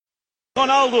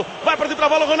Ronaldo, vai partir para a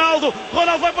bola, Ronaldo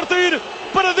vai partir,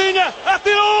 paradinha,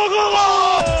 atirou, gol!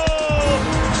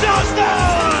 Já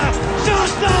está! Já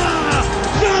está!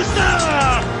 Já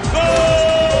está! Gol!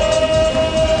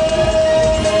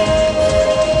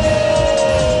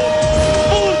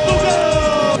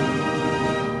 Portugal!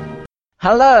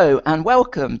 Hello and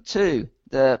welcome to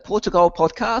the Portugal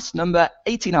podcast number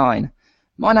 89.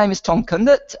 My name is Tom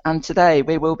Cundert, and today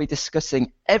we will be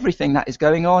discussing everything that is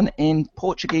going on in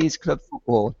Portuguese club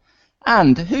football.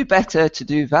 And who better to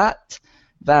do that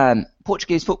than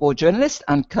Portuguese football journalist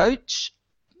and coach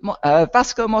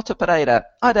Vasco Mota Pereira.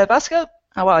 Hi there, Vasco.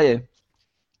 How are you?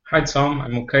 Hi, Tom.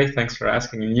 I'm okay. Thanks for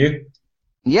asking. And you?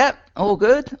 Yep, all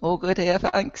good. All good here,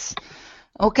 thanks.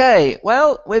 Okay,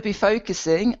 well, we'll be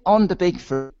focusing on the big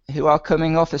three who are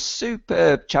coming off a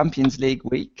superb Champions League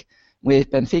week,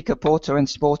 with Benfica, Porto and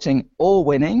Sporting all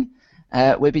winning.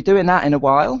 We'll be doing that in a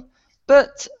while.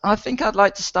 But I think I'd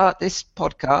like to start this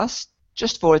podcast,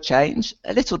 just for a change,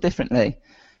 a little differently.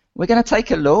 We're going to take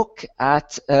a look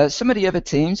at some of the other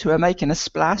teams who are making a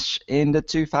splash in the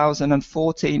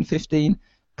 2014-15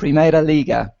 Primeira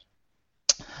Liga.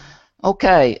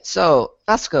 Okay, so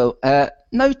Vasco,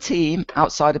 no team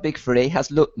outside the big three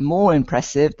has looked more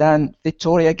impressive than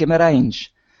Vitória Guimarães.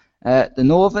 The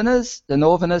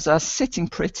Northerners are sitting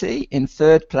pretty in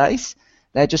third place.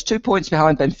 They're just 2 points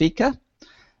behind Benfica.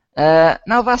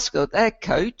 Now Vasco, their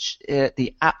coach,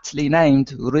 the aptly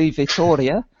named Rui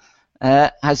Vitória,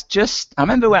 has just, I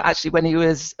remember when he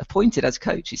was appointed as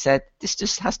coach, he said, this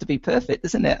just has to be perfect,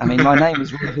 doesn't it? I mean, my name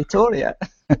is Rui Vitória.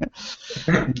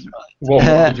 What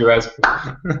did you ask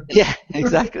for? Yeah,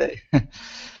 exactly.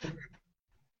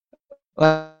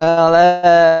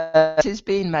 Well, he's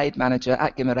been made manager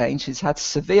at Guimarães. He's had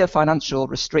severe financial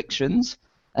restrictions,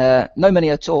 no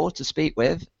money at all to speak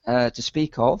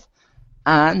of,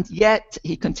 and yet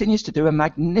he continues to do a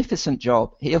magnificent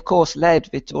job. He, of course, led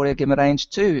Vitória Guimarães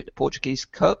to the Portuguese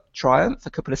Cup triumph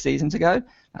a couple of seasons ago.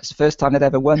 That's the first time they'd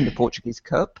ever won the Portuguese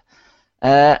Cup,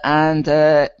 and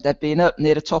they've been up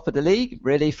near the top of the league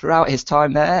really throughout his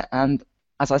time there. And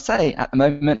as I say, at the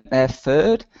moment they're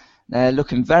third. They're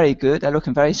looking very good. They're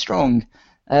looking very strong.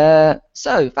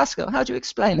 So, Vasco, how do you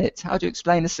explain it? How do you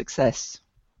explain the success?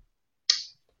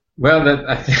 Well,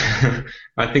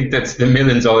 I think that's the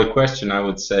million-dollar question, I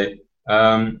would say.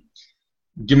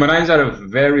 Guimarães are a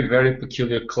very, very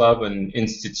peculiar club and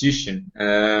institution.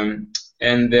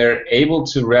 And they're able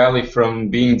to rally from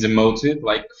being demoted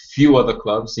like few other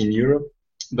clubs in Europe.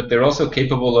 But they're also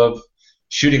capable of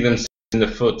shooting themselves in the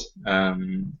foot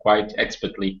quite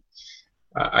expertly.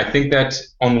 I think that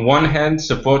on one hand,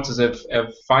 supporters have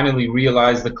finally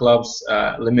realized the club's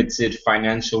limited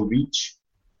financial reach.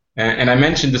 And I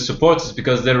mentioned the supporters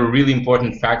because they're a really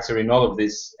important factor in all of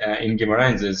this in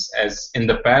Guimarães. As in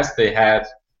the past, they've had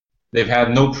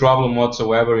no problem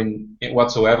whatsoever in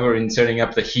turning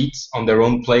up the heat on their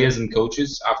own players and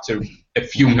coaches after a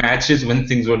few matches when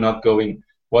things were not going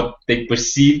what they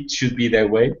perceived should be their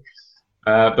way.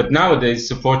 But nowadays,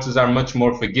 supporters are much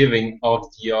more forgiving of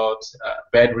the odd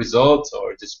bad result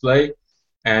or display,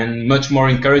 and much more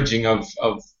encouraging of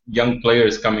young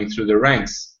players coming through the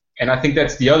ranks. And I think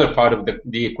that's the other part of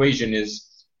the equation is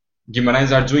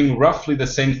Guimarães are doing roughly the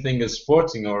same thing as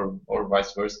Sporting or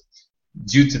vice versa.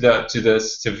 Due to the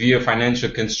severe financial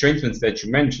constraints that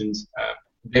you mentioned,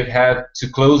 they've had to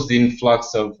close the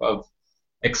influx of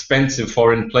expensive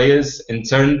foreign players and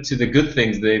turn to the good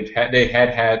things they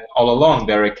had all along,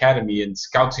 their academy and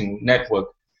scouting network.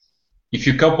 If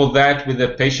you couple that with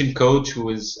a patient coach who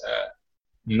is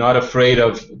not afraid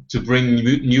to bring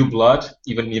new blood,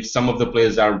 even if some of the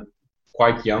players are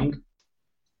quite young,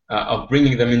 of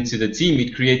bringing them into the team,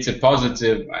 it creates a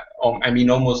positive,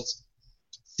 almost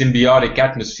symbiotic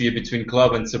atmosphere between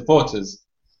club and supporters.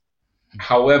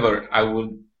 However, I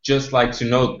would just like to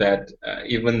note that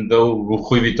even though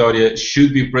Rui Vitória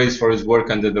should be praised for his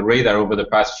work under the radar over the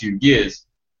past few years,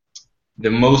 the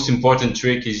most important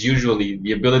trick is usually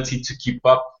the ability to keep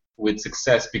up with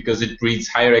success, because it breeds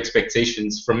higher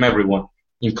expectations from everyone,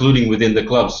 including within the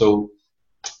club. So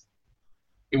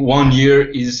 1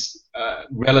 year is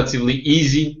relatively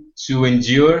easy to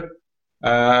endure,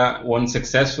 one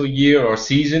successful year or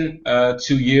season.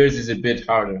 2 years is a bit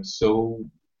harder. So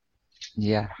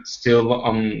yeah,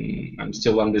 I'm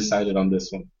still undecided on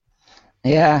this one.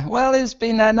 Yeah, well, he's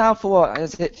been there now for what,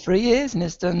 is it 3 years, and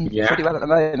he's done pretty well at the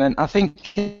moment. I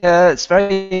think it's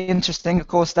very interesting. Of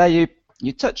course, there you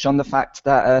touch on the fact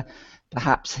that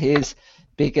perhaps his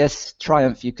biggest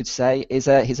triumph, you could say, is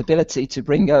his ability to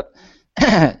bring up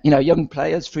young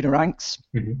players through the ranks.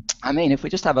 Mm-hmm. I mean, if we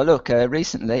just have a look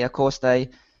recently, of course, they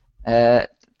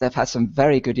they've had some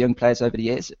very good young players over the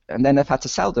years, and then they've had to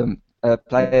sell them.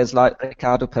 Players like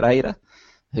Ricardo Pereira,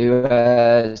 who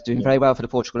is doing very well for the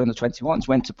Portugal under-21s,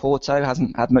 went to Porto,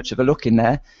 hasn't had much of a look in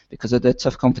there because of the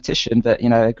tough competition, but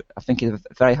I think he's a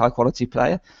very high-quality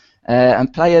player.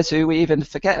 And players who we even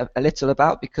forget a little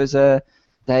about because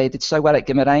they did so well at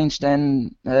Guimarães,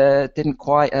 then didn't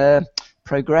quite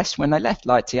progress when they left,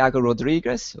 like Thiago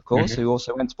Rodrigues, of course, who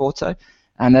also went to Porto,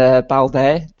 and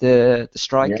Balde, the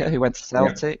striker, who went to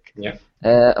Celtic.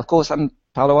 Of course, and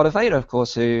Paulo Oliveira, of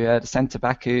course, who the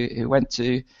centre-back who went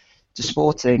to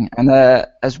Sporting. And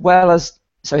as well as,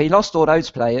 so he lost all those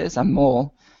players and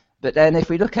more, but then if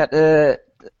we look at I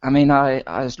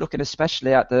was looking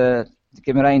especially at the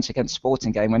Guimarães against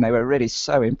Sporting game when they were really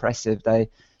so impressive. They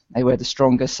were the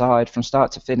strongest side from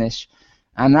start to finish.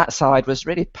 And that side was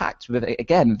really packed with,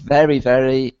 again, very,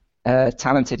 very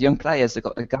talented young players. They've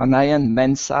got the Ghanaian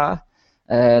Mensah,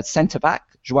 centre-back,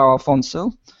 João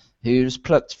Afonso, who's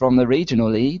plucked from the regional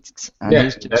leagues. And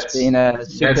he's just been a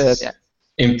superb...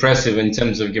 impressive in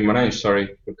terms of Guimarães,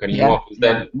 sorry for cutting you off.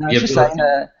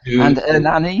 And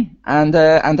Hernani and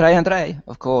Andre,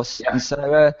 of course. Yeah. And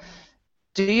so...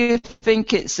 do you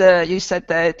think it's, you said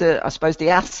that I suppose the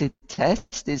acid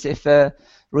test is if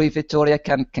Rui Vitória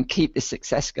can keep this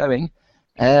success going.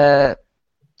 Do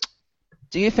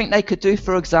you think they could do,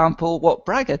 for example, what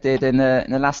Braga did in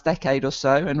the last decade or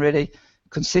so and really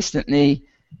consistently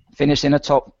finish in a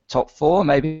top four,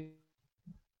 maybe?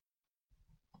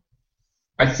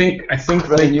 I think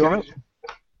in Europe?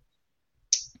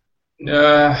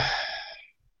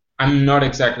 I'm not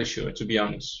exactly sure, to be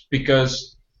honest,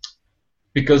 because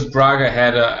Braga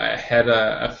had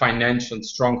a financial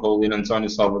stronghold in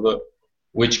António Salvador,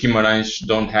 which Guimarães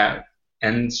don't have.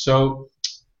 And so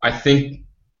I think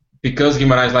because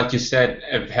Guimarães, like you said,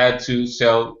 have had to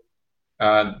sell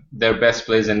their best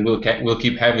players and will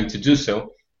keep having to do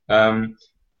so,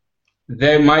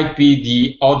 there might be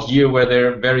the odd year where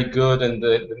they're very good and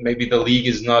maybe the league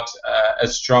is not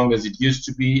as strong as it used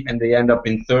to be and they end up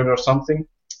in third or something.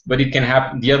 But it can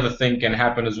happen. The other thing can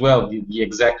happen as well. The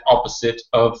exact opposite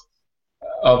of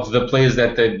the players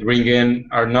that they bring in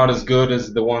are not as good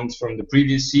as the ones from the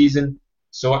previous season.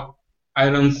 So I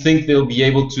don't think they'll be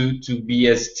able to be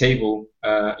as stable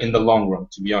in the long run,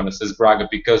 to be honest, as Braga,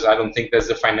 because I don't think there's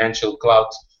the financial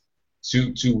clout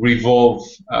to revolve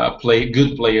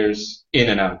good players in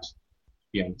and out, to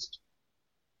be honest.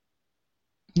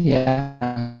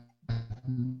 Yeah.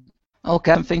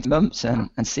 Okay, I'm thinking months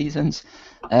and seasons.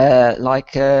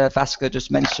 Like Vasco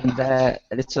just mentioned there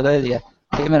a little earlier,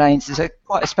 Guimarães is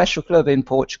quite a special club in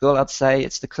Portugal. I'd say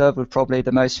it's the club with probably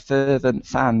the most fervent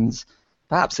fans,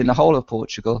 perhaps in the whole of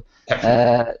Portugal.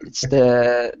 It's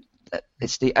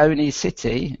the only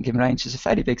city, Guimarães is a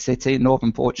fairly big city in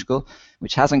northern Portugal,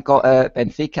 which hasn't got a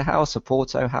Benfica house, a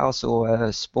Porto house, or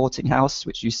a Sporting house,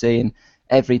 which you see in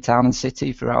every town and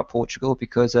city throughout Portugal,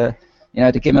 because the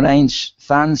Guimarães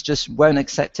fans just won't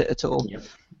accept it at all. Yep.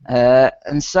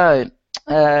 And so,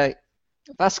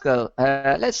 Vasco,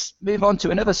 let's move on to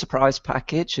another surprise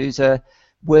package who's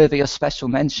worthy of special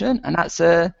mention, and that's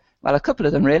a couple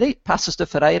of them really, Paços de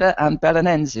Ferreira and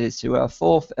Belenenses, who are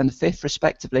 4th and 5th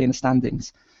respectively in the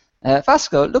standings.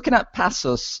 Vasco, looking at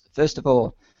Paços first of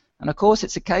all, and of course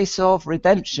it's a case of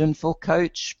redemption for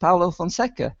coach Paulo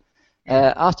Fonseca.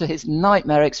 After his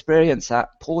nightmare experience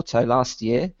at Porto last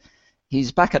year,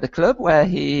 he's back at the club where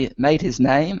he made his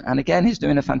name, and again he's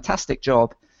doing a fantastic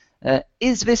job.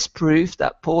 Is this proof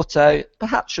that Porto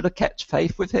perhaps should have kept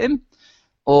faith with him,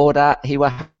 or that he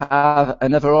will have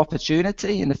another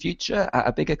opportunity in the future at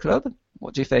a bigger club?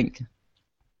 What do you think?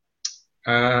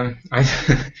 I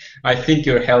think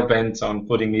you're hell-bent on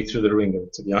putting me through the ringer,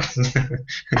 to be honest.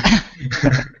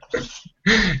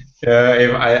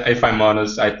 If I'm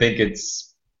honest, I think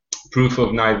it's proof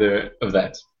of neither of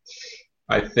that.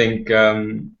 I think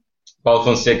Paulo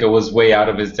Fonseca was way out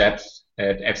of his depth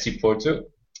at FC Porto,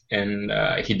 and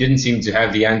he didn't seem to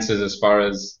have the answers as far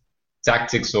as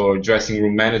tactics or dressing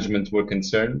room management were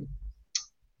concerned.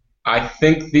 I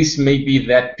think this may be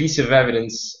that piece of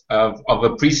evidence of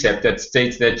a precept that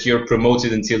states that you're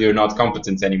promoted until you're not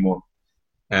competent anymore.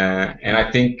 And I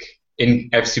think in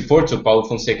FC Porto, Paulo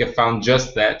Fonseca found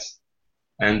just that,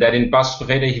 and that in Paços de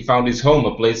Ferreira he found his home,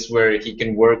 a place where he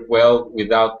can work well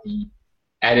without the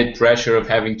added pressure of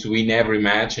having to win every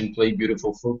match and play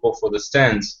beautiful football for the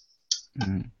stands.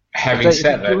 Having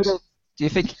said that, do you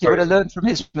think he would have learned from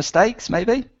his mistakes,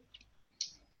 maybe?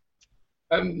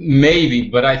 Maybe,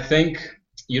 but I think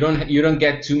you don't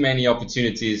get too many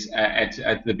opportunities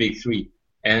at the big three,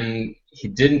 and he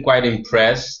didn't quite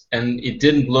impress, and it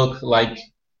didn't look like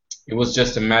it was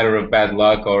just a matter of bad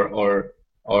luck or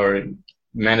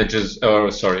managers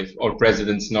or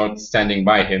presidents not standing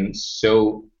by him.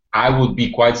 So I would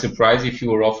be quite surprised if he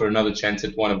were offered another chance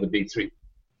at one of the big three.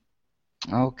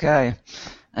 Okay.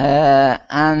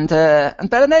 And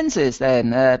Belenenses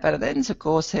then. Belenenses, of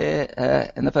course,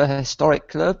 here, another historic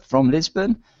club from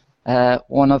Lisbon.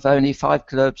 One of only 5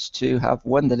 clubs to have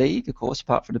won the league, of course,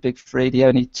 apart from the big three. The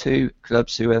only 2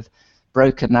 clubs who have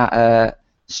broken that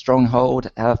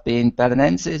stronghold have been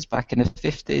Belenenses back in the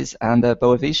 50s and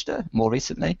Boa Vista more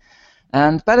recently.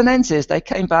 And Belenenses, they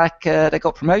came back, they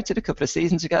got promoted a couple of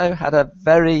seasons ago, had a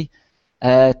very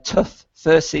tough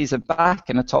first season back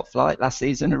in the top flight last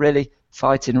season, really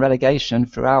fighting relegation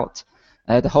throughout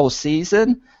the whole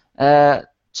season.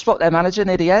 Spot their manager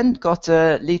near the end, got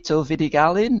Lito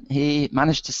Vidigalin. He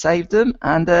managed to save them,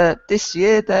 and this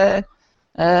year they're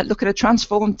looking at a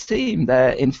transformed team.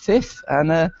 They're in 5th,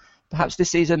 and perhaps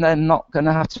this season they're not going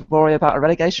to have to worry about a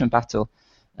relegation battle.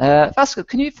 Vasco,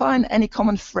 can you find any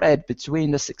common thread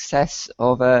between the success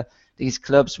of these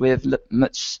clubs with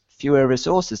much fewer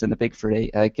resources than the big three,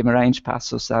 Guimarães,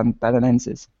 Passos and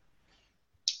Belenenses?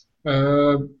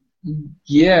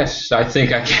 Yes, I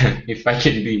think I can, if I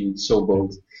can be so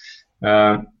bold.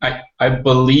 I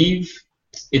believe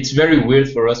it's very weird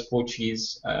for us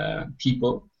Portuguese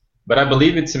people, but I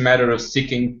believe it's a matter of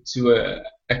sticking to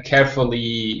a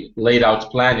carefully laid out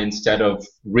plan instead of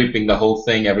ripping the whole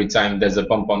thing every time there's a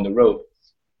bump on the road.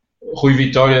 Rui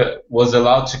Vitória was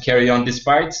allowed to carry on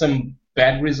despite some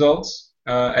bad results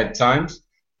at times,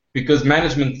 because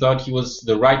management thought he was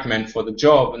the right man for the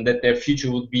job and that their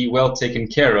future would be well taken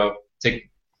care of.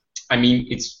 I mean,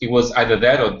 it was either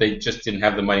that or they just didn't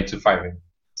have the money to fire him.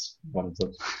 It's one of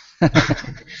those.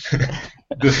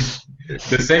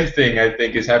 The same thing, I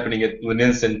think, is happening at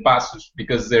Belenenses and Passos,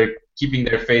 because they're keeping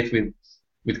their faith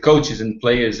with coaches and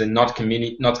players and not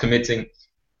committing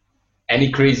any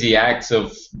crazy acts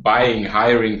of buying,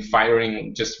 hiring,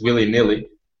 firing just willy-nilly,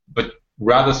 but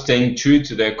rather staying true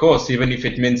to their course, even if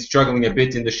it means struggling a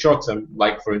bit in the short term,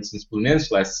 like, for instance,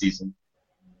 Belenenses last season.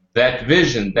 That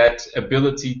vision, that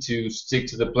ability to stick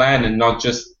to the plan and not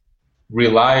just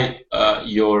rely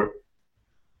your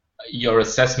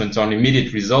assessment on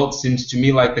immediate results seems to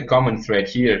me like the common thread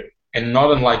here. And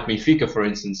not unlike Benfica, for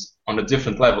instance, on a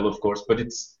different level, of course, but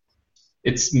it's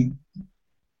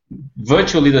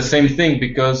virtually the same thing,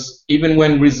 because even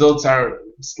when results are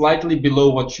slightly below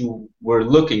what you were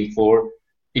looking for,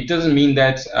 it doesn't mean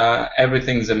that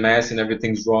everything's a mess and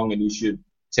everything's wrong and you should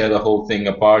tear the whole thing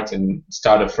apart and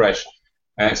start afresh.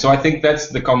 So I think that's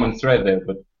the common thread there,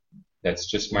 but that's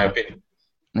just my opinion.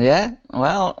 Yeah,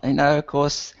 well, of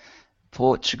course,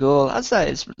 Portugal, I'd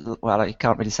say well, you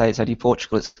can't really say it's only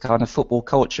Portugal, it's kind of football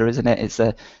culture, isn't it? It's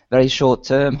a very short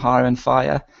term, hire and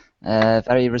fire,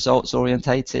 very results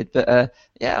orientated. But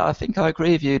yeah, I think I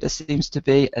agree with you. There seems to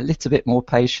be a little bit more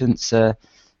patience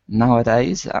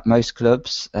nowadays at most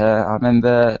clubs. I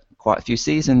remember quite a few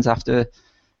seasons over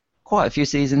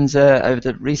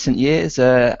the recent years,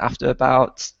 after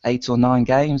about 8 or 9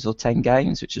 games or 10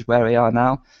 games, which is where we are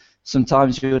now.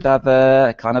 Sometimes you would have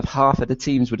kind of half of the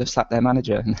teams would have sacked their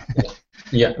manager and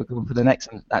yeah, we're going for the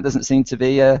next one. That doesn't seem to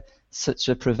be such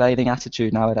a prevailing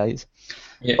attitude nowadays.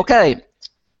 Yeah. Okay,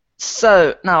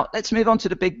 so now let's move on to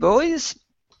the big boys.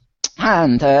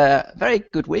 And very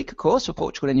good week, of course, for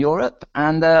Portugal in Europe.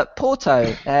 And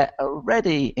Porto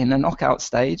already in the knockout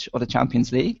stage of the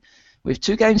Champions League with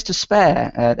 2 games to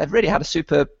spare. They've really had a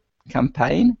superb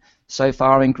campaign so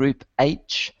far in Group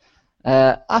H.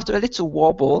 After a little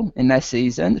wobble in their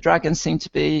season, the Dragons seem to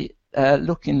be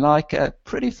looking like a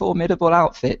pretty formidable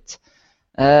outfit.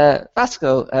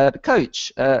 Vasco, the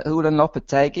coach, Julen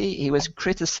Lopetegui, he was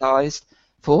criticised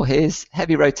for his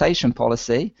heavy rotation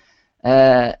policy.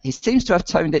 He seems to have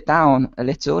toned it down a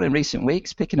little in recent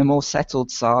weeks, picking a more settled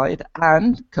side,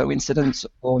 and, coincidence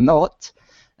or not,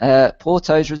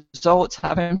 Porto's results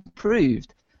have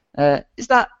improved. Is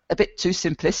that a bit too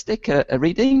simplistic a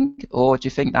reading, or do you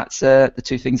think that's the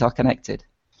two things are connected?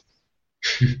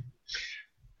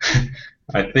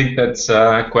 I think that's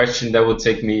a question that would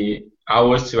take me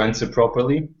hours to answer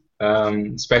properly,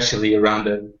 especially around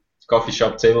a coffee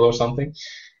shop table or something,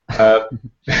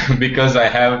 because I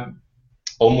have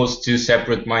almost 2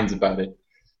 separate minds about it.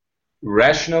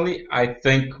 Rationally, I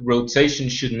think rotation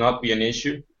should not be an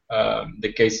issue.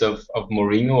 The case of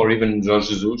Mourinho or even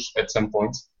Jorge Jesus at some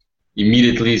point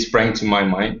immediately sprang to my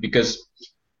mind, because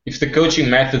if the coaching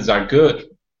methods are good,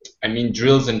 I mean,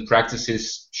 drills and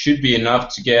practices should be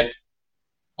enough to get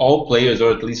all players,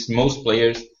 or at least most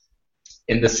players,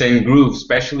 in the same groove,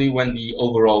 especially when the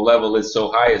overall level is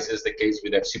so high, as is the case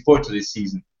with FC Porto this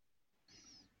season.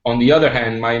 On the other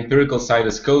hand, my empirical side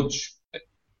as coach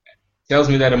tells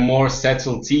me that a more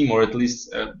settled team, or at least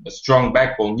a strong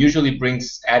backbone, usually brings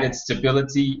added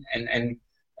stability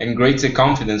and greater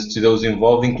confidence to those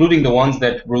involved, including the ones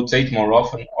that rotate more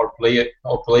often or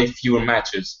play fewer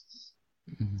matches.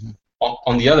 Mm-hmm.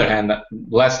 On the other hand,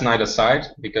 last night aside,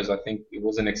 because I think it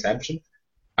was an exception,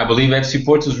 I believe FC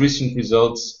Porto's recent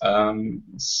results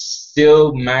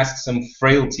still mask some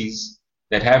frailties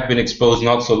that have been exposed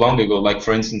not so long ago, like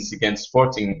for instance against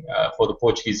Sporting for the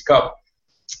Portuguese Cup.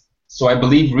 So I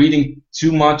believe reading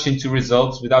too much into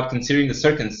results without considering the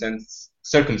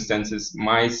circumstances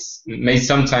may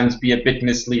sometimes be a bit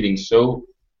misleading. So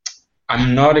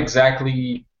I'm not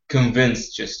exactly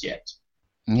convinced just yet.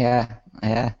 Yeah.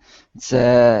 It's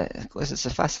of course it's a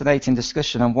fascinating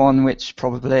discussion, and one which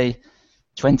probably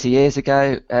 20 years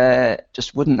ago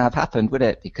just wouldn't have happened, would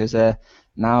it? Because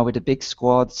now with the big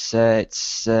squads,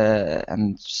 it's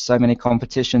and so many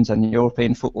competitions, and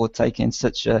European football taking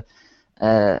such a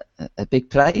big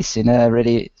place in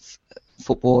really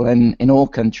football in all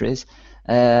countries.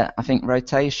 I think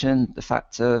rotation, the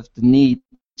fact of the need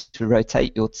to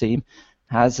rotate your team,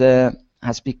 has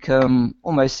become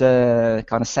almost a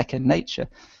kind of second nature.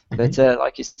 But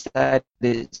like you said,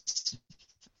 it's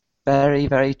very,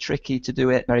 very tricky to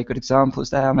do it. Very good examples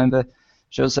there. I remember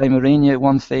Jose Mourinho,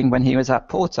 one thing when he was at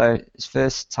Porto, his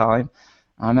first time,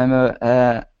 I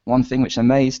remember one thing which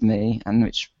amazed me and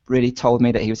which really told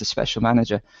me that he was a special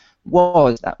manager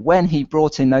was that when he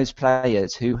brought in those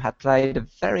players who had played a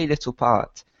very little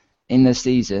part in the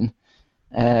season,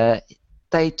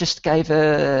 they just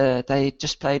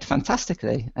played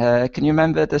fantastically. Can you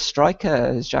remember the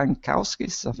striker,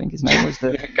 Jankowskis, I think his name was,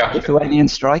 the Lithuanian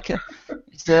striker?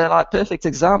 It's like perfect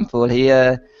example.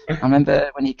 I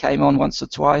remember when he came on once or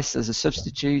twice as a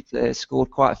substitute,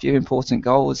 scored quite a few important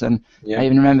goals, and I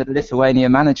even remember the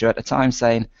Lithuanian manager at the time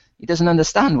saying he doesn't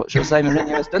understand what Jose Mourinho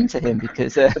has done to him,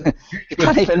 because he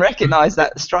can't even recognise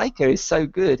that the striker is so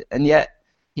good, and yet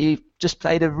he just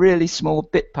played a really small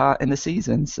bit part in the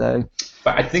season. So,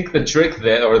 but I think the trick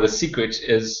there, or the secret,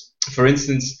 is, for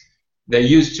instance, there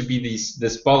used to be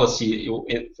this policy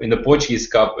in the Portuguese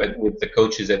Cup with the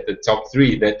coaches at the top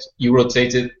three that you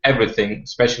rotated everything,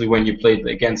 especially when you played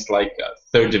against like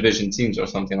third division teams or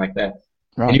something like that.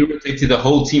 Right. And you rotated the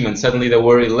whole team, and suddenly there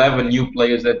were 11 new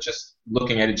players that just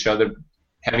looking at each other,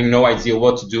 having no idea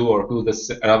what to do or who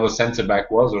the other centre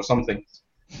back was or something.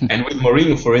 And with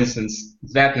Mourinho, for instance,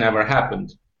 that never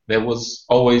happened. There was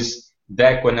always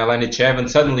Deco and Alanichev, and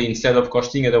suddenly instead of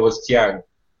Costinha there was Thiago,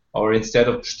 or instead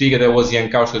of Postiga there was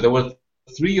Jankowski. There were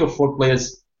 3 or 4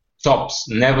 players tops,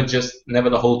 never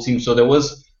the whole team. So there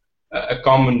was a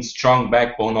common strong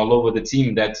backbone all over the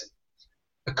team that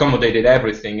accommodated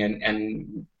everything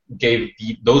and gave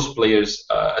those players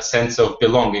a sense of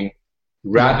belonging,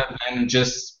 rather than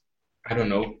just, I don't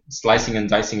know, slicing and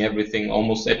dicing everything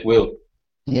almost at will.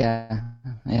 Yeah.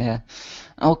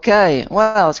 Okay.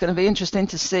 Well, it's going to be interesting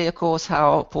to see, of course,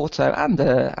 how Porto and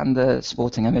the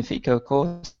Sporting and Benfica, of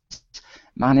course,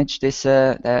 manage this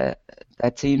their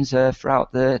teams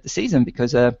throughout the season.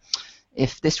 Because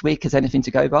if this week has anything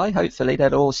to go by, hopefully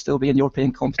they'll all still be in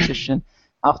European competition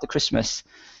after Christmas.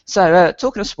 So,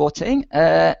 talking of Sporting,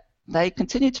 they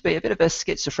continue to be a bit of a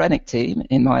schizophrenic team,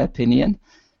 in my opinion.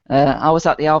 I was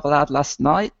at the Alvalade last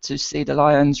night to see the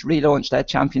Lions relaunch their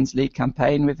Champions League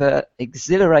campaign with an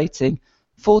exhilarating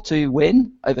 4-2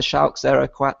 win over Schalke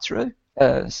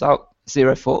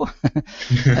 04.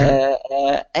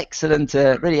 Excellent,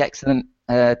 really excellent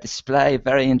display,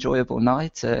 very enjoyable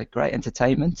night, great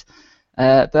entertainment.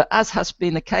 But as has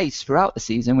been the case throughout the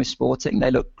season with Sporting,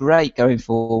 they look great going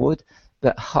forward,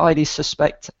 but highly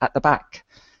suspect at the back.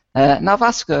 Now,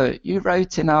 Vasco, you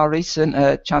wrote in our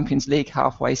recent Champions League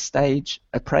halfway stage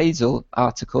appraisal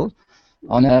article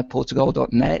on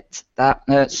Portugal.net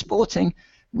that Sporting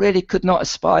really could not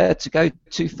aspire to go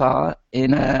too far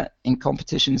in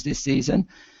competitions this season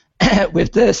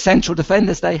with the central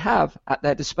defenders they have at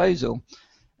their disposal.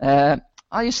 Are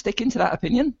you sticking to that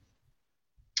opinion?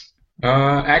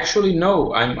 Actually,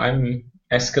 no. I'm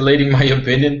escalating my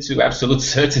opinion to absolute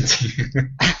certainty.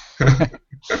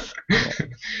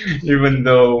 Even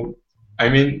though, I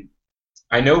mean,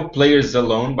 I know players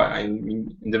alone, but I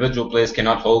mean, individual players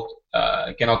cannot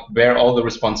bear all the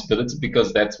responsibility,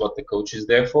 because that's what the coach is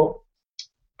there for.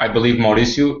 I believe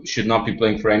Mauricio should not be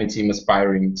playing for any team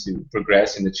aspiring to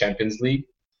progress in the Champions League.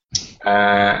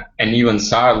 And even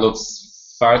Sarr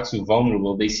looks far too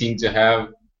vulnerable. They seem to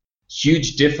have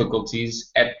huge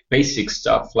difficulties at basic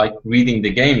stuff like reading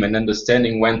the game and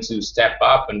understanding when to step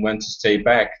up and when to stay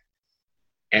back.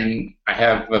 And I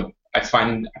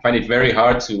find it very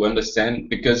hard to understand,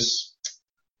 because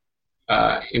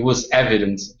it was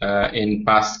evident in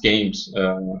past games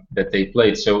that they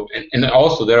played. So, and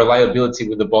also their reliability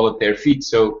with the ball at their feet.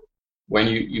 So when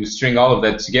you string all of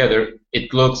that together,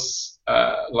 it looks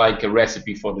like a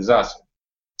recipe for disaster.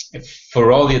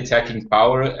 For all the attacking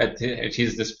power at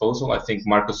his disposal, I think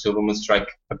Marco Silva must strike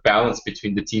a balance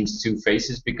between the team's two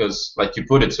faces because, like you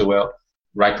put it so well,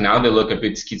 right now they look a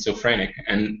bit schizophrenic,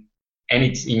 and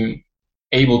any team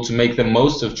able to make the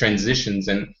most of transitions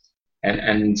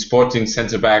and Sporting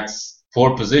centre-backs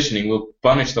poor positioning will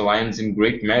punish the Lions in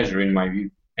great measure, in my view,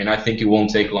 and I think it won't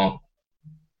take long.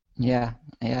 Yeah.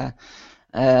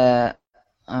 I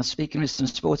was speaking with some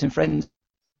Sporting friends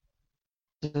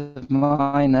of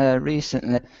mine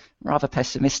recently, rather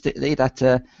pessimistically, that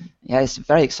it's a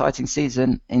very exciting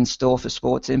season in store for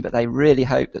Sporting, but they really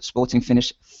hope that Sporting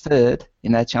finish third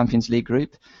in their Champions League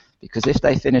group, because if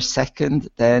they finish second,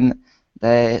 then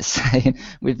they're saying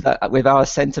with our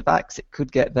centre backs it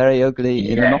could get very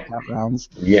ugly in the knockout rounds.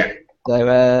 Yeah.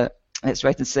 So let's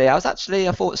wait and see. I thought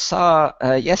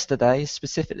Sarr yesterday,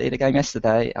 specifically the game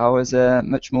yesterday, I was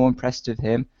much more impressed with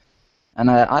him. And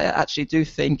I actually do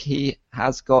think he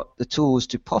has got the tools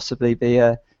to possibly be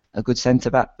a good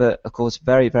centre-back, but of course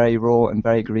very, very raw and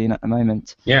very green at the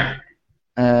moment. Yeah.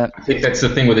 I think that's the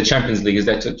thing with the Champions League, is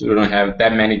that you don't have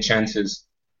that many chances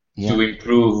to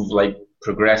improve like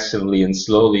progressively and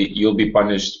slowly. You'll be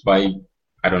punished by,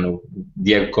 I don't know,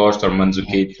 Diego Costa or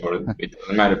Mandzukic, or it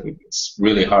doesn't matter. It's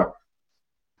really hard.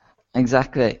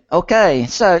 Exactly. Okay,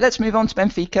 so let's move on to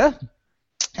Benfica.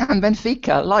 And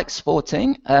Benfica, like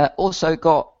Sporting, also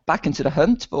got back into the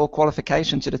hunt for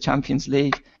qualification to the Champions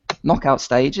League knockout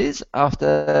stages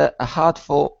after a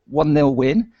hard-fought 1-0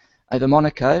 win over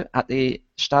Monaco at the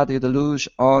Stadio de Luz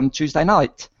on Tuesday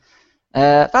night.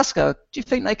 Vasco, do you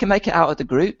think they can make it out of the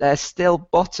group? They're still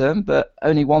bottom, but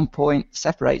only 1 point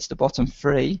separates the bottom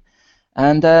three.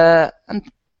 And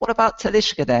what about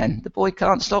Talisca then? The boy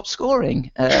can't stop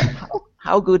scoring.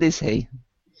 How good is he?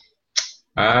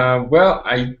 Well,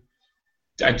 I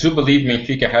do believe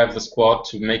Benfica have the squad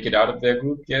to make it out of their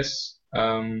group. Yes,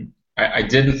 I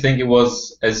didn't think it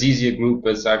was as easy a group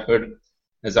as I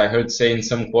heard say in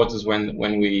some quarters when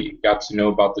we got to know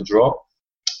about the draw.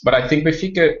 But I think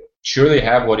Benfica surely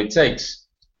have what it takes.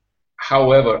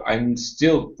 However, I'm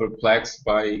still perplexed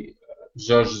by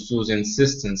Jorge Jesus'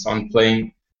 insistence on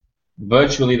playing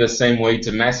virtually the same way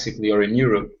domestically or in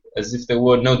Europe, as if there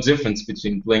were no difference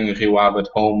between playing Rio Ave at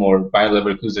home or Bayer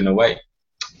Leverkusen away.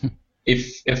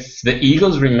 If the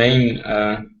Eagles remain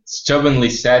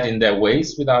stubbornly set in their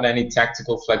ways without any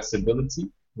tactical flexibility,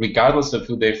 regardless of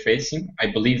who they're facing, I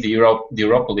believe the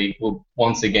Europa League will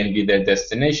once again be their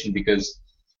destination, because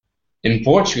in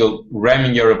Portugal,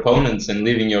 ramming your opponents and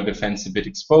leaving your defense a bit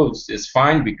exposed is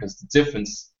fine, because the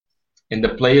difference in the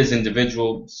players'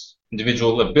 individual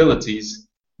abilities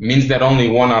means that only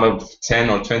 1 out of 10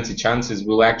 or 20 chances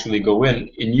will actually go in.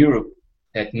 In Europe,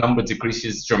 that number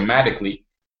decreases dramatically.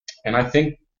 And I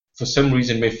think for some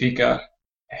reason Benfica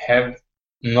have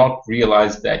not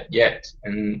realized that yet.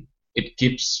 And it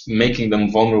keeps making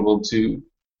them vulnerable to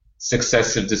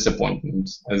successive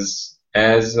disappointments. As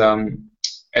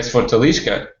for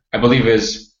Talisca, I believe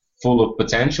is full of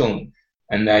potential.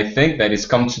 And I think that he's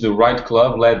come to the right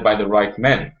club led by the right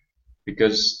men.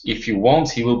 Because if he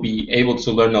wants, he will be able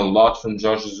to learn a lot from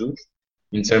Jorge Jesus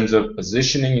in terms of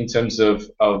positioning, in terms of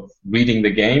reading the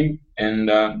game, and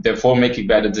therefore making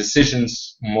better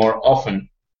decisions more often.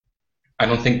 I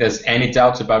don't think there's any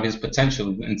doubt about his potential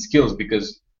and skills,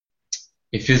 because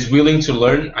if he's willing to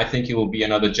learn, I think he will be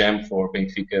another gem for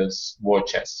Benfica's war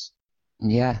chest.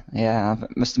 Yeah, I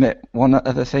must admit, one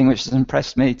other thing which has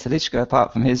impressed me, Talisca,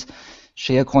 apart from his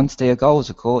sheer quantity of goals,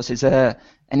 of course, is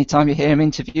anytime you hear him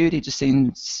interviewed, he just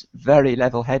seems very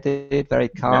level-headed, very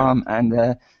calm,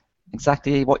 and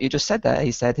exactly what you just said there.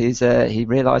 He said he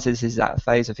realises he's at a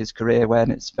phase of his career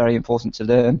when it's very important to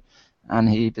learn, and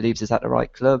he believes he's at the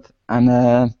right club.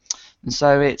 And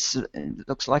so it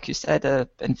looks like you said,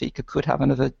 Benfica could have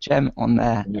another gem on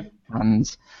their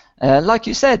hands. Like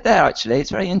you said there, actually,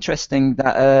 it's very interesting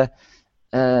that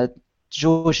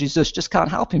Jorge Jesus just can't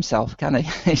help himself, can he?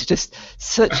 He's just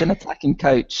such an attacking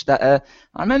coach that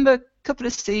I remember a couple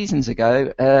of seasons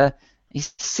ago, he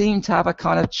seemed to have a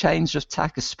kind of change of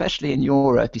tack, especially in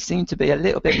Europe. He seemed to be a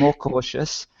little bit more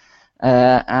cautious,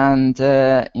 and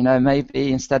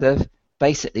maybe instead of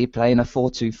basically playing a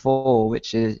 4-2-4,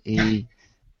 which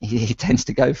he tends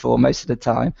to go for most of the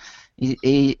time,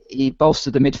 he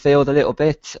bolstered the midfield a little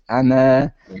bit, and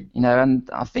and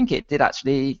I think it did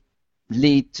actually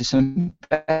lead to some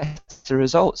better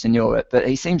results in Europe. But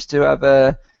he seems to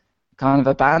have kind of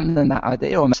abandoned that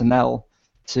idea or personnel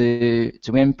to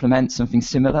implement something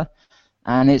similar.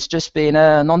 and it's just been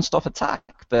a non-stop attack.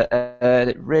 But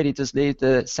it really does leave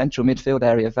the central midfield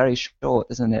area very short,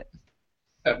 doesn't it?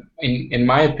 In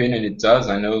my opinion, it does.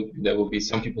 I know there will be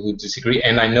some people who disagree,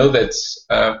 and I know that's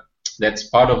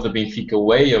part of the Benfica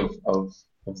way of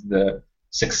the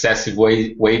successive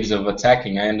waves of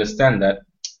attacking. I understand that,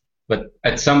 but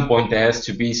at some point there has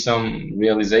to be some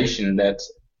realization that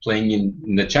playing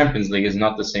in the Champions League is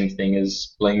not the same thing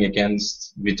as playing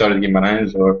against Vitória de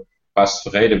Guimarães or Paços de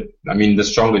Ferreira. I mean, the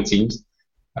stronger teams.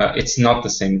 It's not the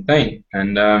same thing,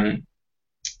 and I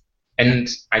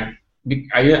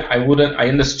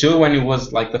understood when it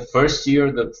was like the first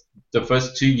year, the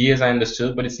first 2 years I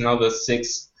understood, but it's now the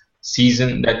 6th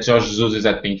season that Jorge Jesus is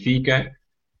at Benfica.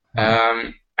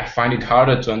 I find it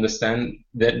harder to understand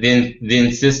the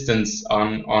insistence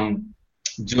on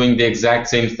doing the exact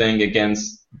same thing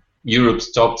against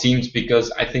Europe's top teams,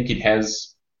 because I think it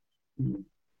has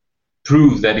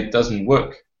proved that it doesn't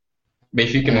work.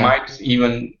 Benfica might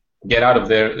even get out of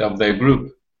their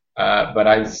group, but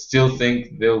I still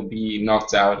think they'll be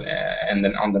knocked out and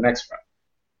then on the next round.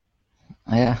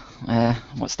 Yeah.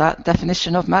 What's that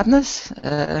definition of madness?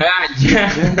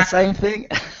 Doing the same thing,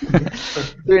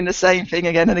 doing the same thing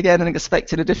again and again, and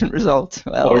expecting a different result.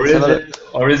 Well,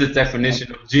 or is it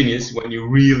definition of genius when you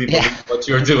really believe what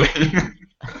you're doing?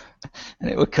 And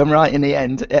it will come right in the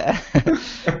end. Yeah.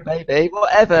 Maybe.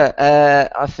 Whatever.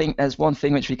 I think there's one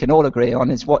thing which we can all agree on,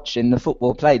 is watching the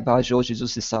football played by Jorge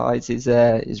Jesus' sides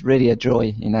is really a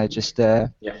joy. You know, just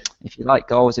if you like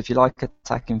goals, if you like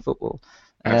attacking football,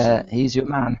 he's your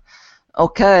man.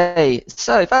 Okay,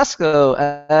 so Vasco,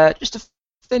 just to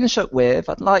finish up with,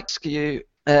 I'd like to ask you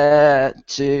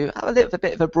to have a little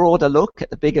bit of a broader look at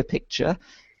the bigger picture,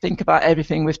 think about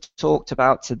everything we've talked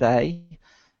about today.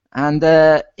 And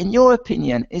in your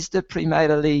opinion, is the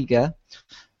Primeira Liga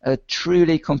a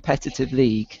truly competitive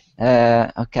league?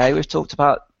 Okay, we've talked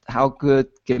about how good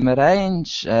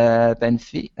Guimarães,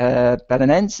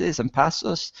 Belenenses and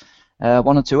Paços,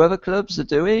 one or two other clubs are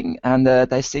doing, and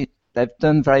they've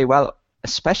done very well,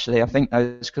 especially I think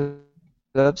those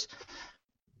clubs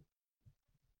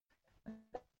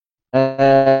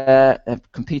have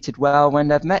competed well when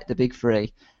they've met the big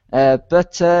three.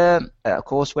 But of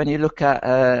course, when you look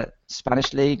at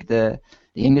Spanish league, the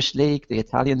English league, the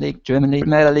Italian league, German league,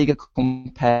 Primeira Liga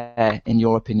compare, in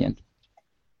your opinion?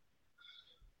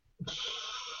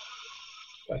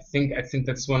 I think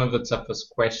that's one of the toughest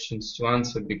questions to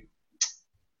answer.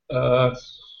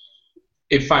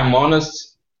 If I'm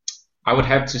honest, I would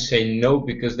have to say no,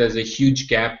 because there's a huge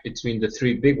gap between the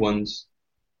three big ones,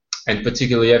 and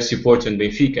particularly FC Porto and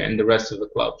Benfica and the rest of the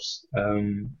clubs.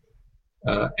 And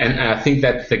I think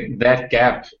that that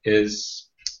gap is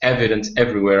evident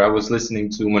everywhere. I was listening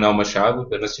to Manuel Machado,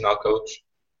 the national coach,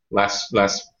 last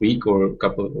week or a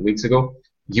couple of weeks ago.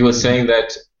 He was saying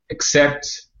that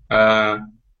except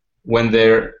when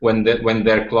their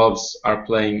clubs are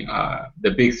playing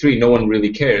the big three, no one really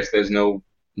cares. There's no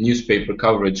newspaper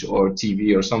coverage or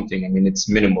TV or something. I mean, it's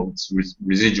minimal, it's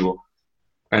residual.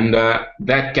 And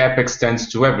that gap extends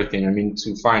to everything. I mean,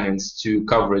 to finance, to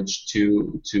coverage,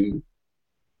 to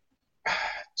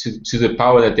the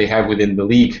power that they have within the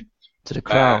league, to the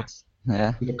crowds.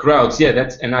 The crowds.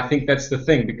 And I think that's the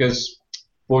thing, because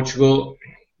Portugal,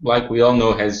 like we all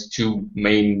know, has two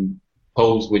main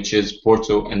poles, which is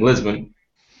Porto and Lisbon,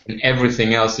 and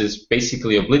everything else is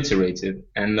basically obliterated.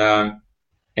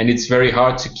 And it's very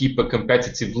hard to keep a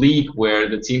competitive league where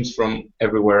the teams from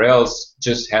everywhere else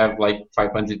just have like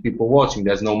 500 people watching.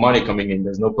 There's no money coming in.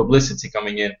 There's no publicity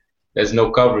coming in. There's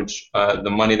no coverage. The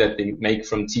money that they make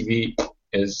from TV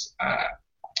is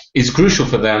crucial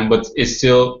for them, but it's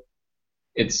still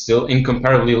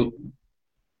incomparably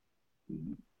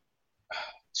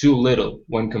too little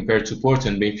when compared to Porto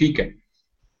and Benfica.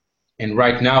 And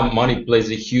right now, money plays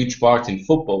a huge part in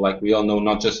football, like we all know,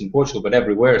 not just in Portugal but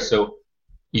everywhere. So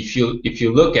if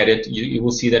you look at it, you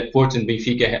will see that Porto and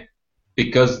Benfica,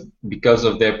 because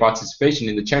of their participation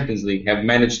in the Champions League, have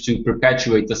managed to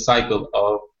perpetuate the cycle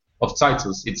of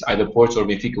titles. It's either Porto or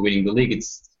Benfica winning the league.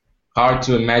 It's hard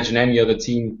to imagine any other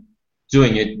team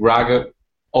doing it. Braga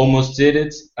almost did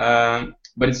it,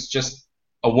 but it's just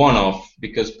a one-off,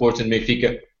 because Porto and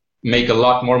Benfica make a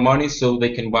lot more money, so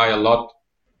they can buy a lot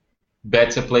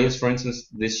better players. For instance,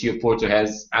 this year Porto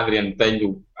has Adrian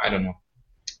Telho. I don't know.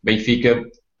 Benfica,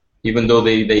 even though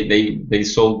they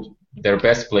sold their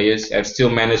best players, have still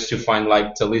managed to find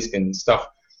like Talisca and stuff.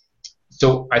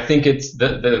 So I think it's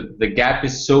the gap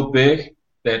is so big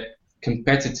that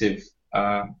competitive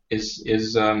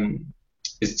is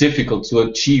difficult to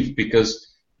achieve, because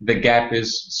the gap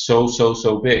is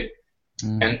so big.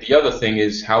 And the other thing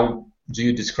is how do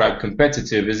you describe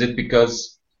competitive? Is it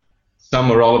because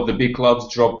some or all of the big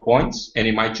clubs drop points, and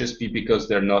it might just be because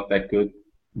they're not that good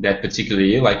that particular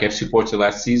year, like FC Porto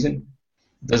last season?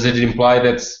 Does it imply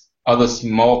that other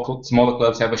smaller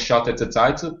clubs have a shot at the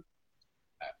title?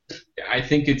 I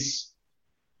think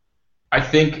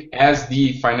as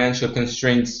the financial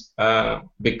constraints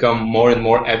become more and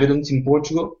more evident in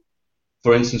Portugal,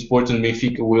 for instance, Porto and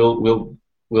Benfica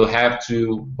will have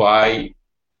to buy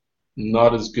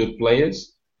not as good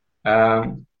players,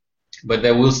 but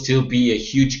there will still be a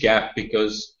huge gap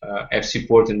because FC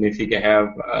Porto and Benfica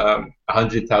have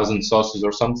 100,000 sources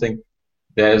or something.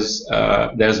 There's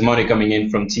money coming in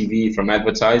from TV, from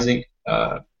advertising.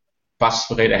 Passos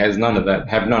Ferreira have none of that.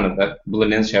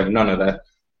 Belenenses have none of that.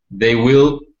 They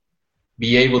will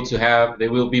be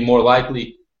more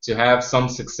likely to have some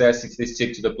success if they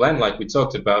stick to the plan, like we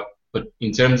talked about. But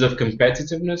in terms of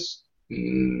competitiveness,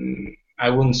 I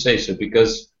wouldn't say so,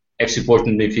 because FC Porto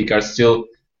and Benfica are still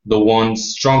the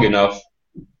ones strong enough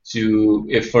to,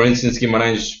 if for instance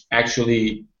Guimarães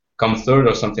actually come third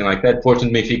or something like that, Porto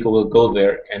and Benfica will go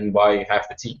there and buy half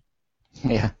the team.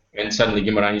 Yeah. And suddenly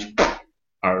Guimarães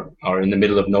are in the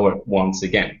middle of nowhere once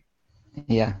again.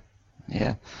 Yeah.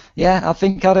 I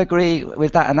think I'd agree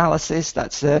with that analysis.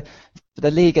 That's for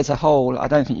the league as a whole. I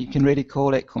don't think you can really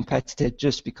call it competitive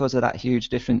just because of that huge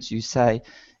difference you say.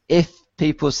 If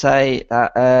people say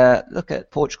that, look at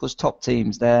Portugal's top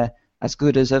teams, they're as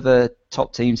good as other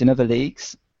top teams in other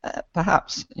leagues,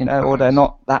 perhaps, or they're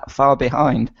not that far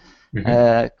behind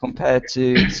compared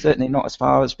to, certainly not as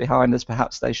far as behind as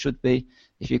perhaps they should be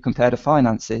if you compare the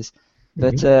finances.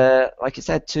 But like I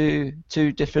said, two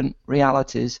different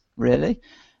realities, really.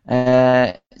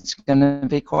 It's going to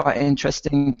be quite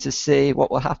interesting to see what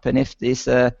will happen if this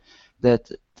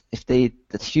if the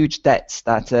huge debts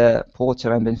that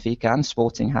Porto and Benfica and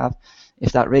Sporting have,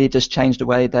 if that really does change the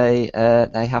way they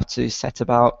have to set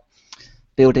about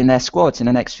building their squads in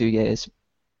the next few years.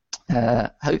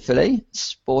 Hopefully,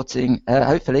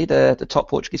 the top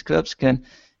Portuguese clubs can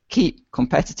keep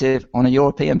competitive on a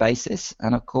European basis,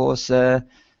 and of course the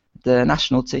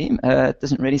national team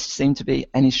doesn't really seem to be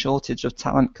any shortage of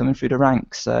talent coming through the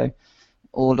ranks, so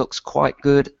all looks quite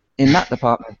good in that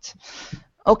department.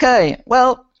 Okay,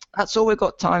 well, that's all we've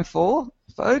got time for,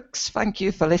 folks. Thank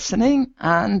you for listening,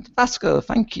 and Vasco,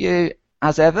 thank you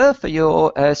as ever for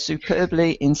your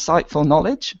superbly insightful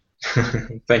knowledge.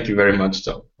 Thank you very much,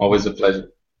 Tom. Always a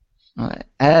pleasure. All right.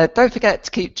 Don't forget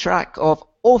to keep track of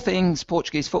all things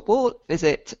Portuguese football.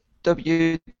 Visit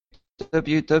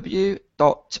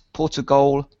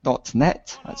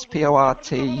www.portugal.net. That's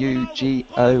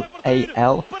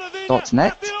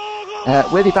portugal.net.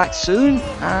 We'll be back soon,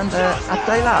 and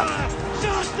até lá.